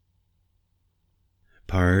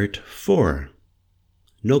Part 4.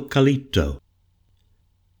 Nocalito.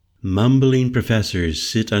 Mumbling professors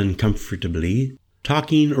sit uncomfortably,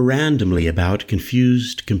 talking randomly about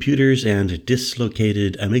confused computers and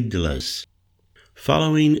dislocated amygdalas.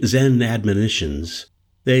 Following Zen admonitions,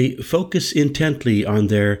 they focus intently on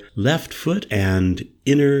their left foot and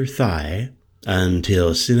inner thigh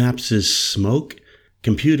until synapses smoke,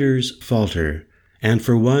 computers falter, and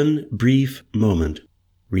for one brief moment,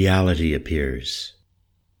 reality appears.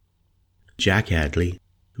 Jack Hadley,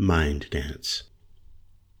 Mind Dance.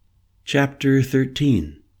 Chapter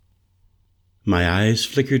 13. My eyes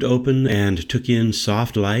flickered open and took in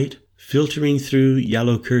soft light, filtering through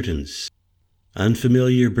yellow curtains.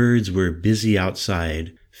 Unfamiliar birds were busy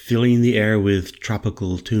outside, filling the air with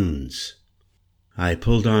tropical tunes. I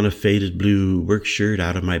pulled on a faded blue work shirt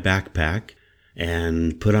out of my backpack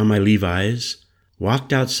and put on my Levi's,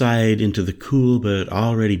 walked outside into the cool but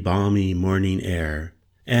already balmy morning air,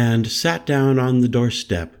 and sat down on the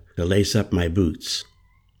doorstep to lace up my boots.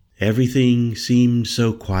 Everything seemed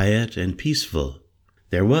so quiet and peaceful.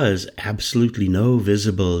 There was absolutely no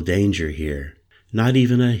visible danger here, not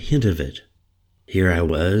even a hint of it. Here I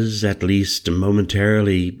was, at least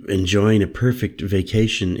momentarily, enjoying a perfect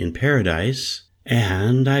vacation in paradise,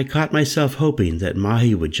 and I caught myself hoping that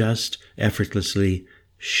Mahi would just effortlessly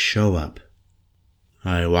show up.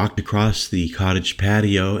 I walked across the cottage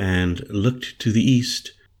patio and looked to the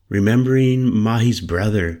east, remembering Mahi's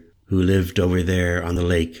brother who lived over there on the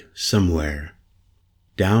lake somewhere.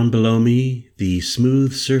 Down below me, the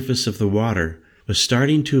smooth surface of the water was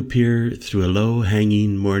starting to appear through a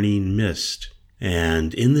low-hanging morning mist,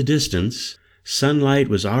 and in the distance, sunlight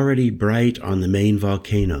was already bright on the main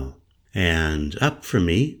volcano, and up from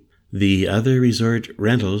me, the other resort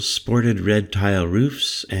rentals sported red tile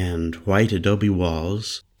roofs and white adobe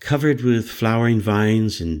walls covered with flowering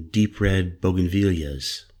vines and deep red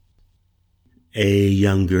bougainvilleas. A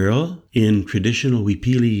young girl in traditional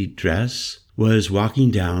Wipili dress was walking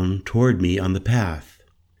down toward me on the path.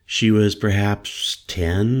 She was perhaps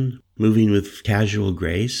 10, moving with casual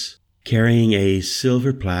grace, carrying a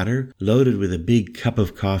silver platter loaded with a big cup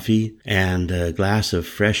of coffee and a glass of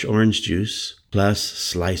fresh orange juice, plus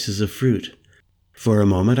slices of fruit. For a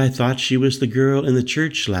moment I thought she was the girl in the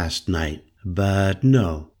church last night, but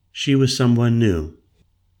no, she was someone new.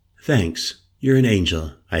 "Thanks, you're an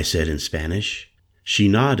angel," I said in Spanish. She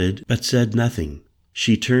nodded, but said nothing.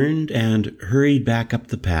 She turned and hurried back up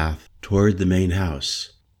the path toward the main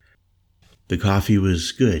house. The coffee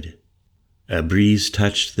was good. A breeze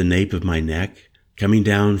touched the nape of my neck, coming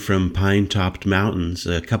down from pine-topped mountains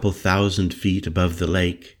a couple thousand feet above the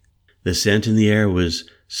lake. The scent in the air was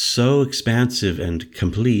so expansive and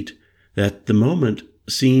complete that the moment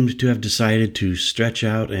seemed to have decided to stretch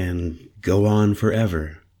out and go on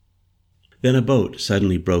forever. Then a boat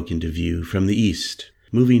suddenly broke into view from the east,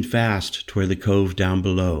 moving fast toward the cove down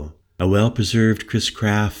below, a well-preserved Chris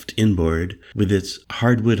Craft inboard with its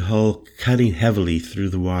hardwood hull cutting heavily through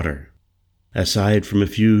the water. Aside from a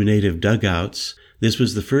few native dugouts, this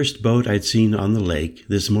was the first boat I'd seen on the lake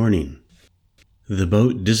this morning. The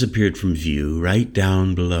boat disappeared from view right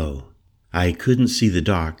down below. I couldn't see the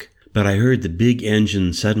dock, but I heard the big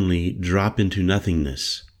engine suddenly drop into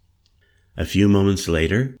nothingness. A few moments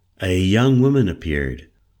later, a young woman appeared,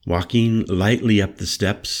 walking lightly up the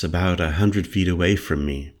steps about 100 feet away from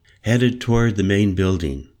me, headed toward the main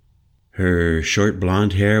building. Her short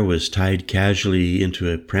blonde hair was tied casually into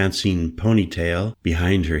a prancing ponytail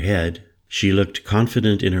behind her head. She looked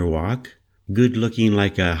confident in her walk, good-looking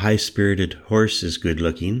like a high-spirited horse is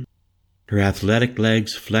good-looking. Her athletic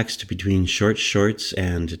legs flexed between short shorts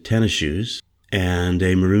and tennis shoes, and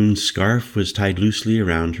a maroon scarf was tied loosely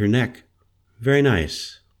around her neck. Very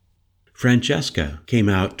nice. Francesca came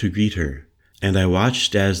out to greet her, and I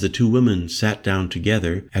watched as the two women sat down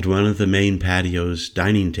together at one of the main patio's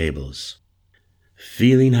dining tables.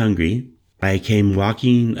 Feeling hungry, I came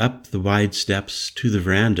walking up the wide steps to the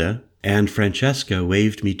veranda, and Francesca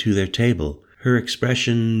waved me to their table, her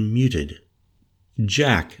expression muted.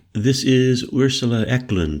 "Jack, this is Ursula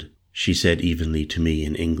Eklund," she said evenly to me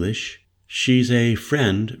in English. "She's a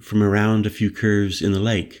friend from around a few curves in the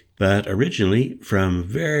lake, but originally from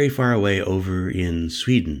very far away over in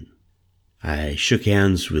Sweden." I shook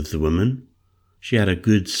hands with the woman. She had a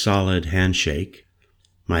good, solid handshake.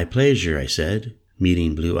 "My pleasure," I said,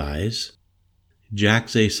 meeting blue eyes.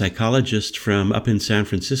 "Jack's a psychologist from up in San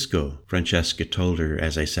Francisco," Francesca told her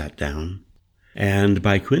as I sat down. "And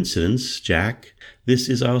by coincidence, Jack, this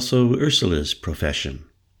is also Ursula's profession."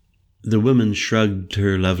 The woman shrugged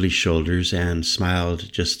her lovely shoulders and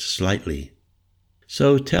smiled just slightly.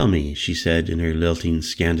 "So tell me," she said in her lilting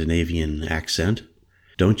Scandinavian accent,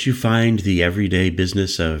 Don't you find the everyday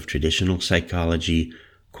business of traditional psychology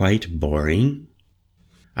quite boring?"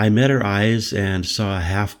 I met her eyes and saw a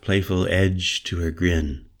half-playful edge to her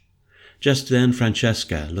grin. Just then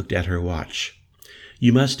Francesca looked at her watch.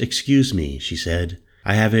 "You must excuse me," she said.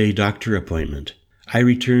 "I have a doctor appointment. I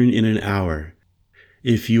return in an hour.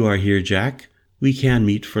 If you are here, Jack, we can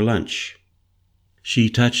meet for lunch." She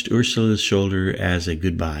touched Ursula's shoulder as a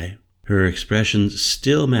goodbye, her expression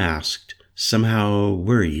still masked, somehow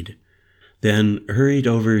worried, then hurried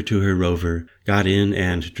over to her Rover, got in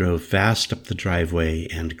and drove fast up the driveway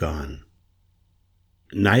and gone.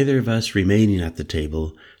 Neither of us remaining at the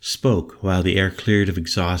table spoke while the air cleared of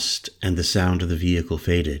exhaust and the sound of the vehicle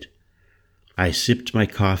faded. I sipped my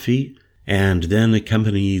coffee and then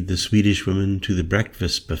accompanied the Swedish woman to the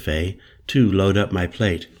breakfast buffet to load up my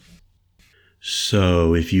plate.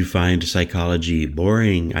 "So, if you find psychology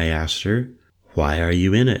boring," I asked her, "why are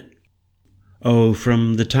you in it?" "Oh,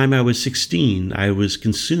 from the time I was 16, I was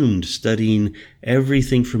consumed studying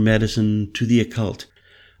everything from medicine to the occult.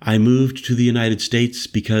 I moved to the United States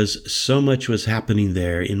because so much was happening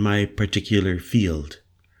there in my particular field."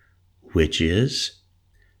 "Which is?"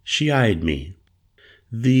 She eyed me.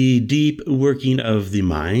 "The deep working of the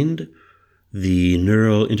mind, the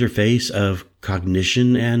neural interface of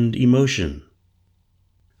cognition and emotion."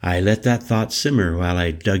 I let that thought simmer while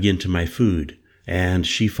I dug into my food, and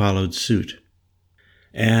she followed suit.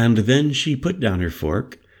 And then she put down her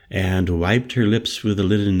fork and wiped her lips with a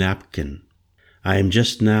linen napkin. "I am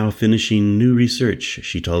just now finishing new research,"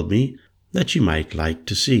 she told me, "that you might like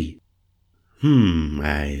to see."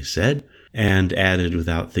 I said, and added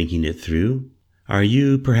without thinking it through, "Are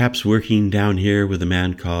you perhaps working down here with a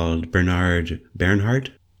man called Bernard Bernhardt?"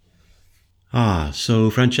 "Ah, so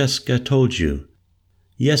Francesca told you."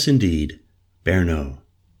 "Yes, indeed, Berno.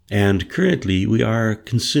 And currently we are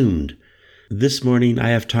consumed. This morning I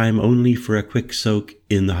have time only for a quick soak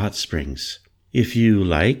in the hot springs. If you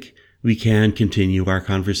like, we can continue our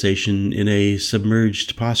conversation in a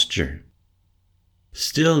submerged posture."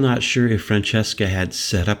 Still not sure if Francesca had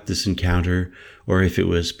set up this encounter or if it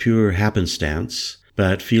was pure happenstance,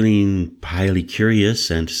 but feeling highly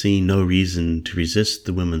curious and seeing no reason to resist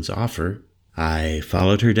the woman's offer, I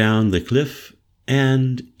followed her down the cliff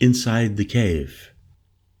and inside the cave.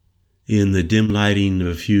 In the dim lighting of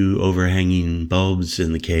a few overhanging bulbs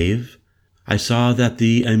in the cave, I saw that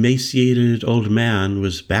the emaciated old man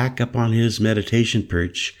was back up on his meditation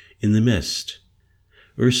perch in the mist.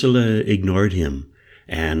 Ursula ignored him,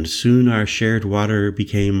 and soon our shared water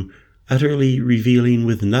became utterly revealing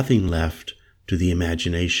with nothing left to the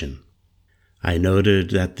imagination. I noted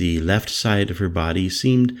that the left side of her body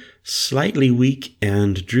seemed slightly weak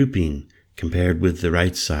and drooping compared with the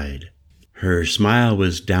right side. Her smile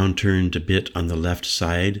was downturned a bit on the left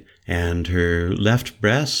side, and her left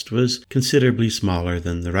breast was considerably smaller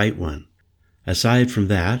than the right one. Aside from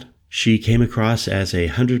that, she came across as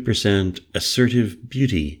 100% assertive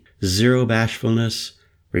beauty, zero bashfulness,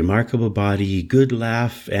 remarkable body, good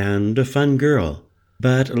laugh, and a fun girl.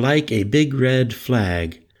 But like a big red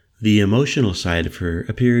flag, the emotional side of her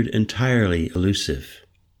appeared entirely elusive.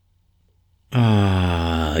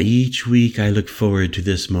 "Ah, each week I look forward to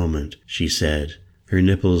this moment," she said, her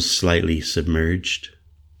nipples slightly submerged.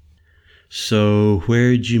 "So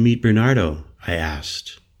where'd you meet Bernardo?" I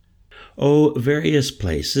asked. "Oh, various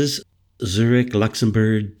places. Zurich,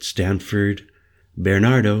 Luxembourg, Stanford.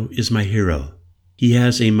 Bernardo is my hero. He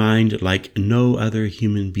has a mind like no other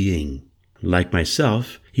human being. Like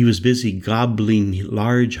myself, he was busy gobbling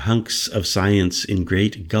large hunks of science in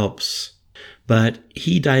great gulps. But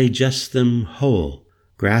he digests them whole,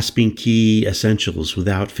 grasping key essentials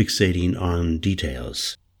without fixating on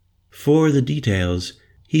details. For the details,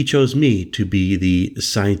 he chose me to be the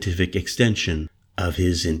scientific extension of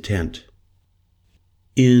his intent."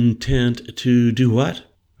 "Intent to do what?"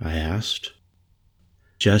 I asked.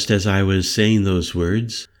 Just as I was saying those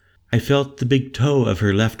words, I felt the big toe of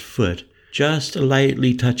her left foot just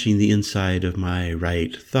lightly touching the inside of my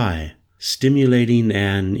right thigh, stimulating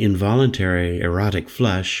an involuntary erotic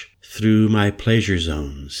flush through my pleasure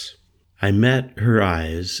zones. I met her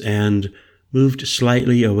eyes and moved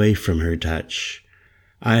slightly away from her touch.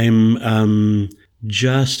 "I'm,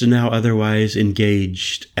 just now otherwise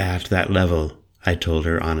engaged at that level," I told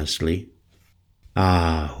her honestly.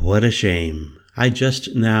 "Ah, what a shame. I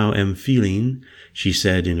just now am feeling," she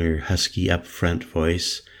said in her husky upfront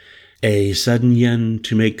voice, "a sudden yen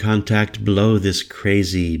to make contact below this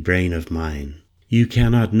crazy brain of mine. You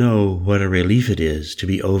cannot know what a relief it is to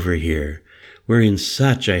be over here. We're in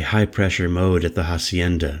such a high-pressure mode at the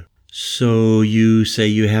hacienda. So you say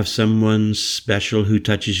you have someone special who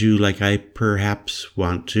touches you like I perhaps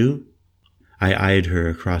want to? I eyed her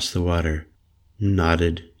across the water,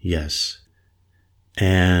 nodded yes.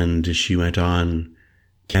 And she went on,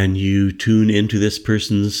 can you tune into this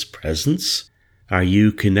person's presence? Are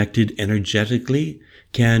you connected energetically?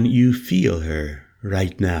 Can you feel her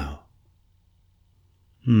right now?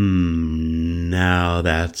 Now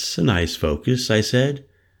that's a nice focus, I said.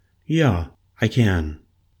 Yeah, I can.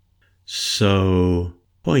 So,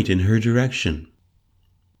 point in her direction.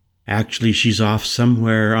 Actually, she's off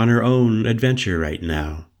somewhere on her own adventure right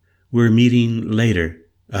now. We're meeting later,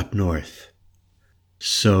 up north.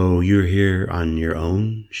 So you're here on your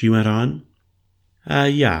own, she went on.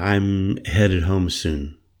 Yeah, I'm headed home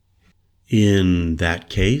soon. In that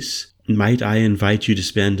case, might I invite you to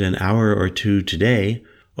spend an hour or two today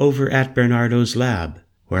over at Bernardo's lab,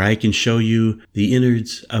 where I can show you the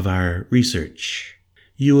innards of our research.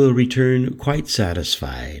 You will return quite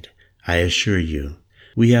satisfied, I assure you.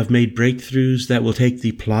 We have made breakthroughs that will take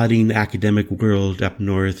the plodding academic world up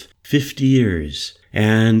north 50 years,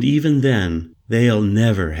 and even then, they'll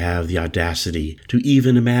never have the audacity to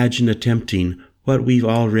even imagine attempting what we've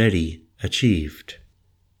already achieved.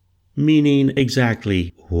 Meaning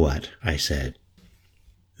exactly what? I said.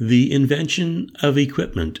 The invention of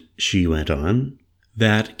equipment, she went on,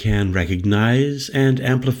 that can recognize and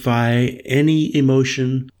amplify any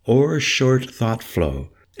emotion or short thought flow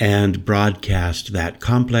and broadcast that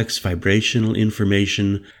complex vibrational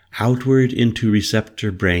information outward into receptor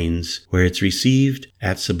brains where it's received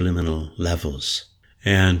at subliminal levels.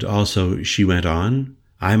 And also, she went on,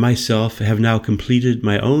 I myself have now completed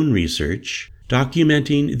my own research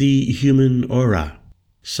documenting the human aura,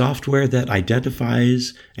 software that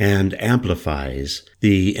identifies and amplifies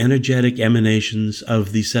the energetic emanations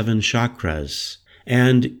of the 7 chakras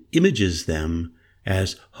and images them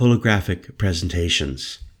as holographic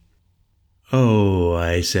presentations. Oh,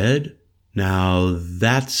 I said, now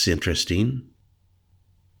that's interesting.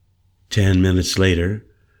 10 minutes later,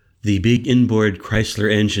 the big inboard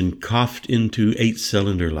Chrysler engine coughed into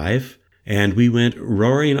 8-cylinder life, and we went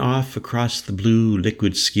roaring off across the blue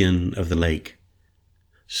liquid skin of the lake.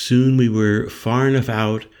 Soon we were far enough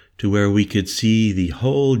out to where we could see the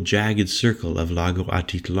whole jagged circle of Lago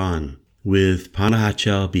Atitlan, with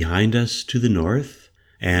Panajachel behind us to the north,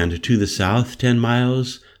 and to the south 10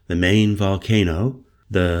 miles, the main volcano,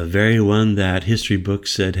 the very one that history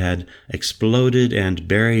books said had exploded and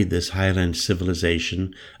buried this highland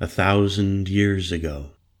civilization 1,000 years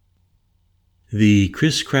ago. The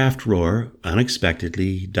Chris Craft roar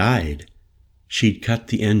unexpectedly died. She'd cut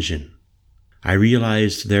the engine. I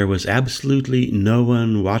realized there was absolutely no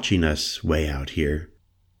one watching us way out here.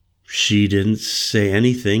 She didn't say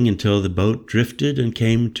anything until the boat drifted and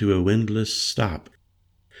came to a windless stop.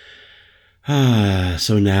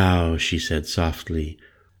 So now, she said softly,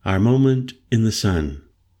 our moment in the sun.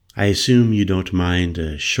 I assume you don't mind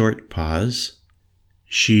a short pause.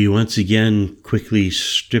 She once again quickly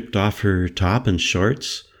stripped off her top and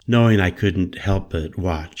shorts, knowing I couldn't help but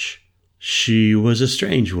watch. She was a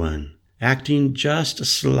strange one, acting just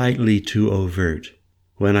slightly too overt.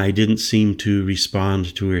 When I didn't seem to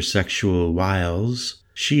respond to her sexual wiles,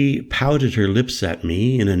 she pouted her lips at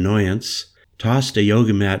me in annoyance, tossed a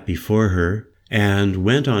yoga mat before her, and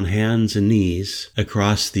went on hands and knees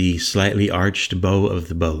across the slightly arched bow of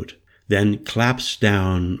the boat, then collapsed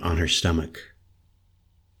down on her stomach.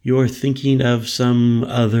 You're thinking of some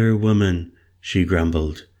other woman, she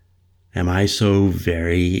grumbled. Am I so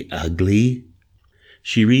very ugly?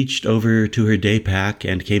 She reached over to her day pack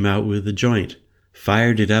and came out with a joint,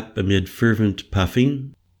 fired it up amid fervent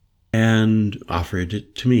puffing, and offered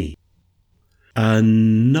it to me.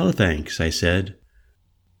 No thanks, I said.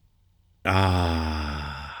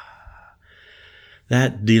 That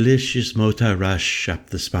delicious mota rush up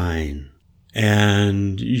the spine.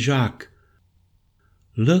 And Jacques,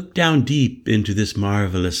 look down deep into this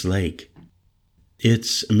marvelous lake.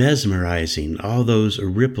 It's mesmerizing, all those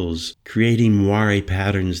ripples creating moire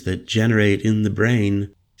patterns that generate in the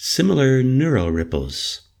brain similar neural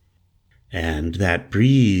ripples. And that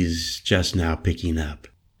breeze just now picking up,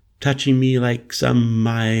 touching me like some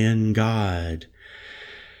Mayan god.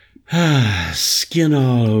 Skin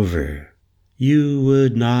all over. You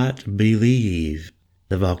would not believe.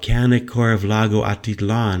 The volcanic core of Lago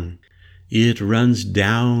Atitlan, it runs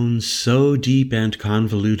down so deep and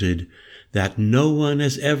convoluted that no one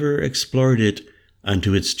has ever explored it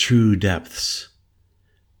unto its true depths.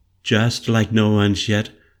 Just like no one's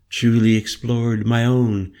yet truly explored my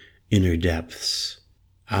own inner depths.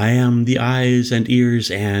 I am the eyes and ears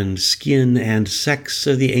and skin and sex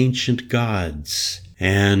of the ancient gods,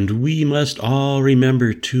 and we must all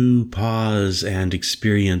remember to pause and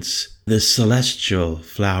experience the celestial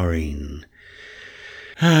flowering.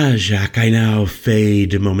 Jacques, I now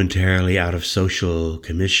fade momentarily out of social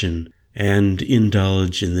commission and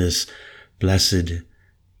indulge in this blessed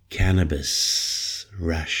cannabis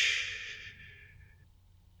rush.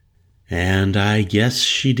 And I guess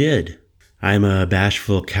she did. I'm a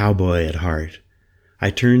bashful cowboy at heart. I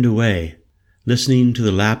turned away, listening to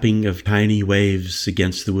the lapping of tiny waves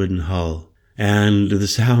against the wooden hull, and the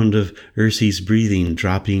sound of Ursi's breathing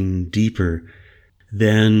dropping deeper,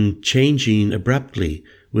 then changing abruptly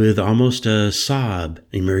with almost a sob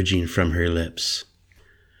emerging from her lips.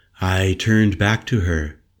 I turned back to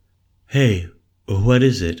her. "Hey, what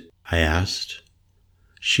is it?" I asked.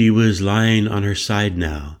 She was lying on her side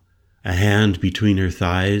now, a hand between her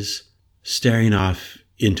thighs, staring off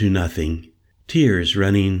into nothing, tears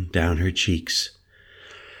running down her cheeks.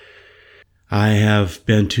 "I have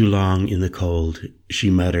been too long in the cold," she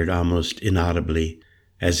muttered almost inaudibly,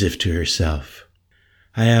 as if to herself.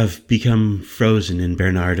 "I have become frozen in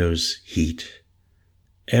Bernardo's heat.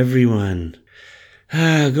 Everyone,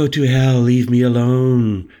 go to hell, leave me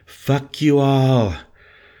alone, fuck you all."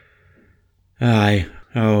 I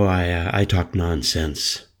talk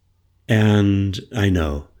nonsense. And I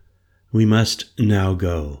know we must now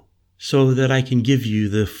go, so that I can give you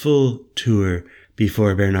the full tour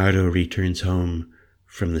before Bernardo returns home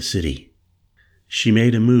from the city. She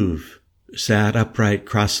made a move, sat upright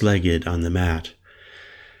cross-legged on the mat.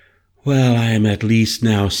 "Well, I am at least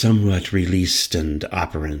now somewhat released and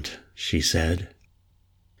operant," she said.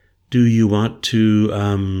 "Do you want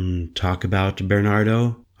to, talk about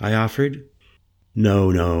Bernardo?" I offered.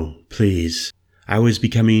 No, please. I was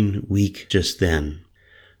becoming weak just then.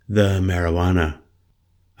 The marijuana.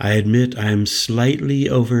 I admit I'm slightly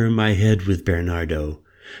over my head with Bernardo,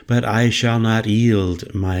 but I shall not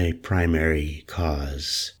yield my primary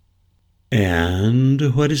cause. "And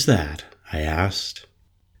what is that?" I asked.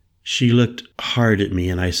 She looked hard at me,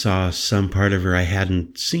 and I saw some part of her I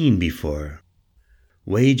hadn't seen before.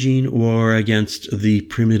 Waging war against the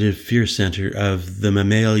primitive fear center of the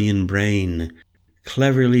mammalian brain,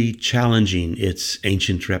 cleverly challenging its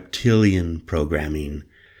ancient reptilian programming,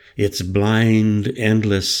 its blind,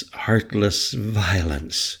 endless, heartless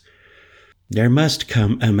violence. There must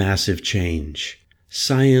come a massive change.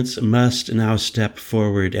 Science must now step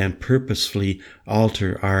forward and purposefully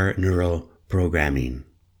alter our neural programming.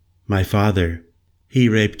 My father, he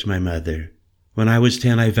raped my mother. When I was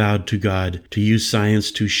 10, I vowed to God to use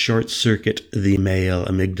science to short-circuit the male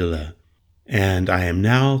amygdala, and I am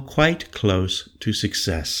now quite close to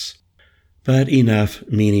success. But enough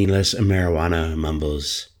meaningless marijuana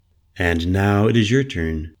mumbles. And now it is your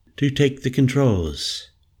turn to take the controls.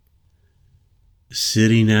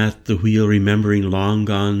 Sitting at the wheel, remembering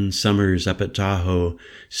long-gone summers up at Tahoe,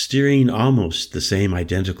 steering almost the same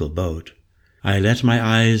identical boat, I let my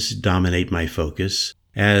eyes dominate my focus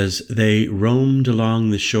as they roamed along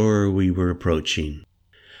the shore we were approaching.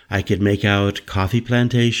 I could make out coffee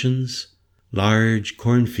plantations, large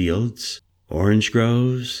cornfields, orange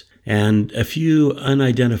groves, and a few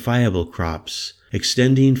unidentifiable crops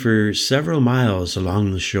extending for several miles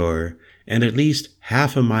along the shore and at least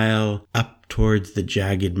half a mile up towards the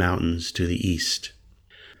jagged mountains to the east.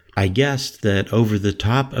 I guessed that over the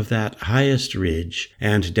top of that highest ridge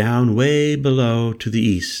and down way below to the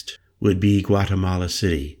east would be Guatemala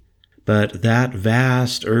City, but that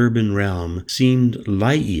vast urban realm seemed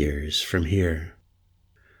light years from here.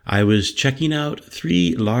 I was checking out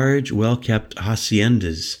 3 large, well-kept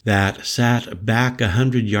haciendas that sat back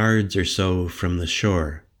 100 yards or so from the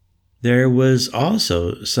shore. There was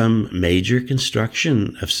also some major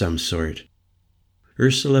construction of some sort.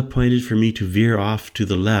 Ursula pointed for me to veer off to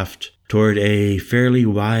the left toward a fairly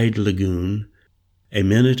wide lagoon. A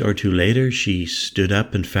minute or two later, she stood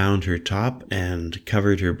up and found her top and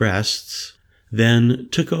covered her breasts, then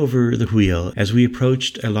took over the wheel as we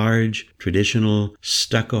approached a large, traditional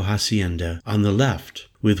stucco hacienda on the left,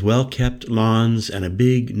 with well-kept lawns and a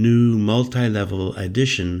big, new, multi-level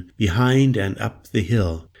addition behind and up the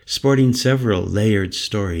hill, sporting several layered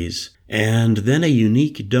stories, and then a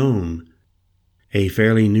unique dome. A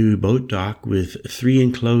fairly new boat dock with 3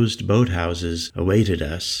 enclosed boathouses awaited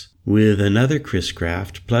us, with another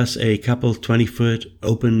Chris-craft plus a couple 20-foot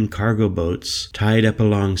open cargo boats tied up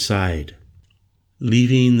alongside.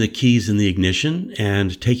 Leaving the keys in the ignition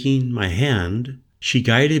and taking my hand, she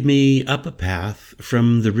guided me up a path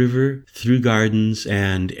from the river through gardens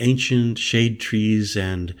and ancient shade trees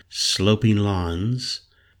and sloping lawns,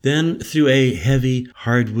 then through a heavy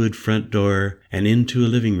hardwood front door and into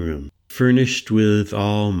a living room, furnished with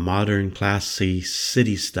all modern classy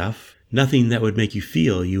city stuff, nothing that would make you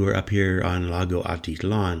feel you were up here on Lago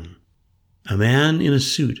Atitlan. A man in a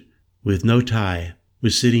suit, with no tie,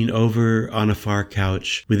 was sitting over on a far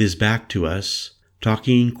couch with his back to us,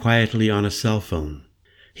 talking quietly on a cell phone.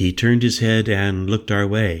 He turned his head and looked our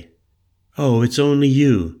way. "Oh, it's only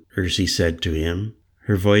you," Ursi said to him,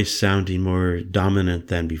 her voice sounding more dominant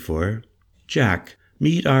than before. "Jack,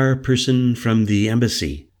 meet our person from the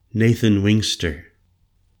embassy, Nathan Wingster."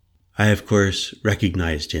 I, of course,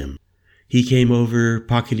 recognized him. He came over,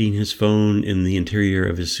 pocketing his phone in the interior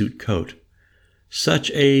of his suit coat.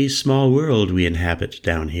 "Such a small world we inhabit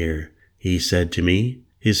down here," he said to me,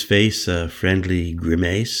 his face a friendly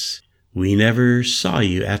grimace. "We never saw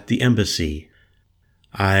you at the embassy."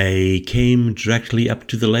 "I came directly up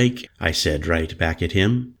to the lake," I said right back at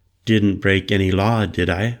him. "Didn't break any law, did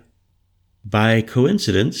I?" "By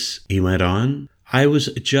coincidence," he went on, "I was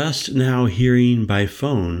just now hearing by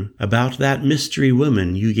phone about that mystery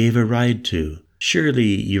woman you gave a ride to.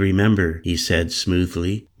 Surely you remember," he said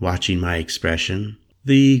smoothly, watching my expression.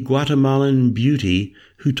 "The Guatemalan beauty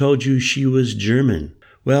who told you she was German.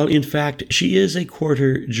 Well, in fact, she is a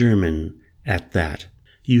quarter German, at that.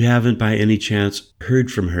 You haven't by any chance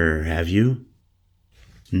heard from her, have you?"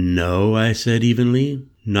 "No," I said evenly,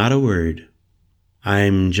 "not a word."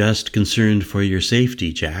 "I'm just concerned for your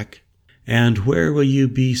safety, Jack. And where will you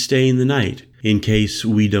be staying the night, in case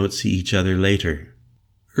we don't see each other later?"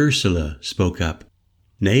 Ursula spoke up.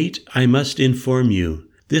 "Nate, I must inform you,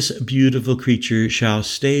 this beautiful creature shall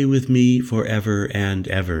stay with me forever and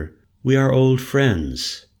ever. We are old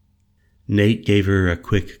friends." Nate gave her a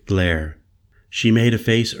quick glare. She made a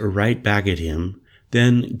face right back at him,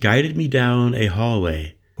 then guided me down a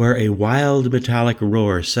hallway, where a wild metallic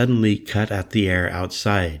roar suddenly cut at the air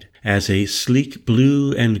outside, as a sleek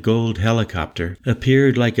blue and gold helicopter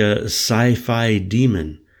appeared like a sci-fi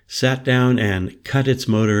demon, sat down and cut its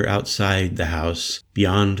motor outside the house,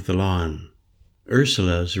 beyond the lawn.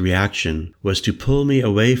 Ursula's reaction was to pull me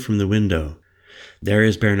away from the window. "There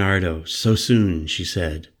is Bernardo, so soon," she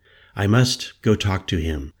said. "I must go talk to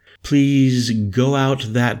him. Please go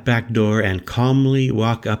out that back door and calmly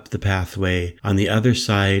walk up the pathway on the other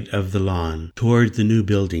side of the lawn toward the new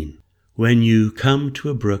building. When you come to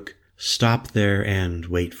a brook, stop there and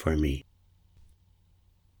wait for me."